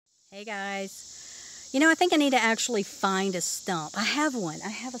Hey guys, you know, I think I need to actually find a stump. I have one. I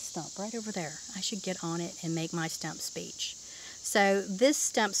have a stump right over there. I should get on it and make my stump speech. So this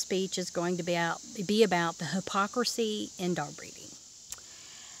stump speech is going to be about the hypocrisy in dog breeding.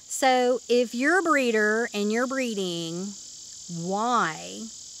 So if you're a breeder and you're breeding, why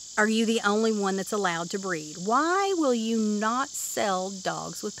are you the only one that's allowed to breed? Why will you not sell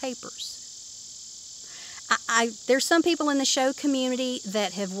dogs with papers? There's some people in the show community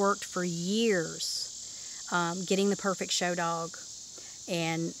that have worked for years getting the perfect show dog.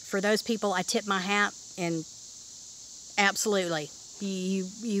 And for those people, I tip my hat, and absolutely,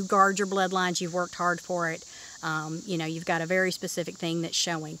 you guard your bloodlines, you've worked hard for it. You know, you've got a very specific thing that's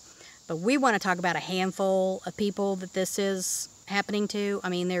showing. But we want to talk about a handful of people that this is happening to. I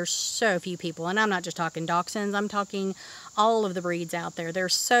mean, there's so few people, and I'm not just talking dachshunds, I'm talking all of the breeds out there.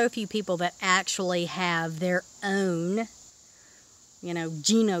 There's so few people that actually have their own, you know,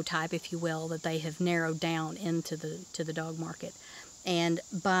 genotype, if you will, that they have narrowed down into the dog market. And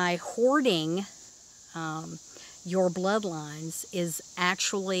by hoarding your bloodlines is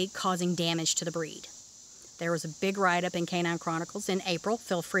actually causing damage to the breed. There was a big write-up in Canine Chronicles in April,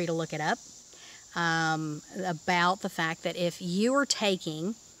 feel free to look it up, about the fact that if you are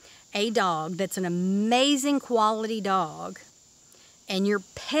taking a dog that's an amazing quality dog and you're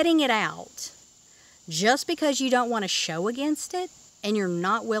petting it out just because you don't want to show against it and you're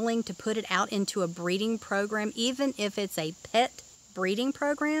not willing to put it out into a breeding program, even if it's a pet breeding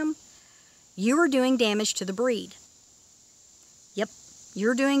program, you are doing damage to the breed. Yep,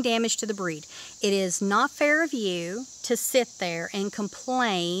 you're doing damage to the breed. It is not fair of you to sit there and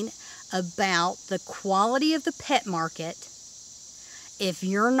complain about the quality of the pet market if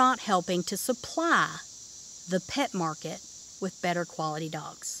you're not helping to supply the pet market with better quality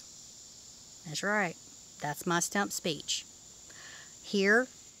dogs. That's right. That's my stump speech. Here,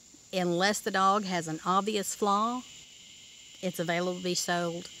 unless the dog has an obvious flaw, it's available to be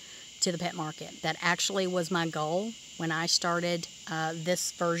sold to the pet market. That actually was my goal when I started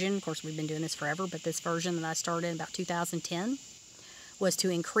this version. Of course, we've been doing this forever, but this version that I started in about 2010 was to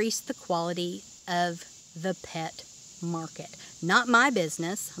increase the quality of the pet market. Not my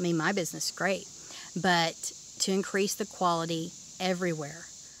business. I mean, my business is great, but to increase the quality everywhere.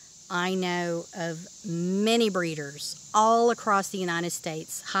 I know of many breeders all across the United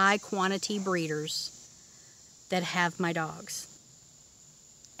States, high quantity breeders that have my dogs.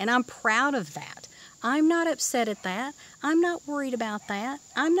 And I'm proud of that. I'm not upset at that. I'm not worried about that.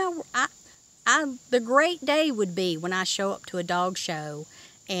 The great day would be when I show up to a dog show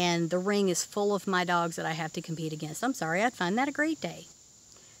and the ring is full of my dogs that I have to compete against. I'm sorry, I'd find that a great day.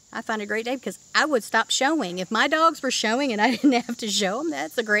 I find it a great day because I would stop showing. If my dogs were showing and I didn't have to show them,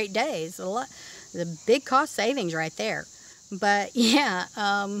 that's a great day. It's the big cost savings right there. But yeah,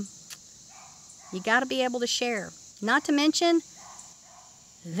 you got to be able to share. Not to mention,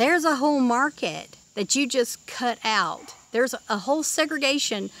 there's a whole market that you just cut out. There's a whole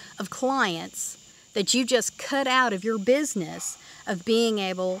segregation of clients that you just cut out of your business of being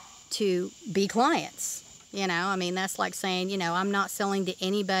able to be clients. You know, I mean, that's like saying, you know, I'm not selling to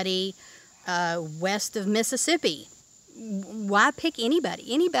anybody west of Mississippi. Why pick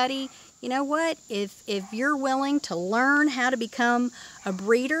anybody? Anybody, you know what? If you're willing to learn how to become a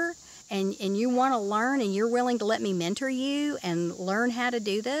breeder and you want to learn and you're willing to let me mentor you and learn how to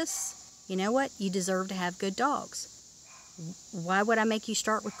do this, you know what? You deserve to have good dogs. Why would I make you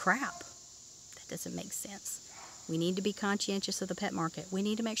start with crap? That doesn't make sense. We need to be conscientious of the pet market. We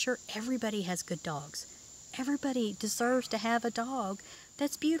need to make sure everybody has good dogs. Everybody deserves to have a dog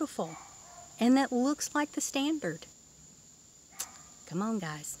that's beautiful and that looks like the standard. Come on,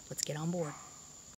 guys. Let's get on board.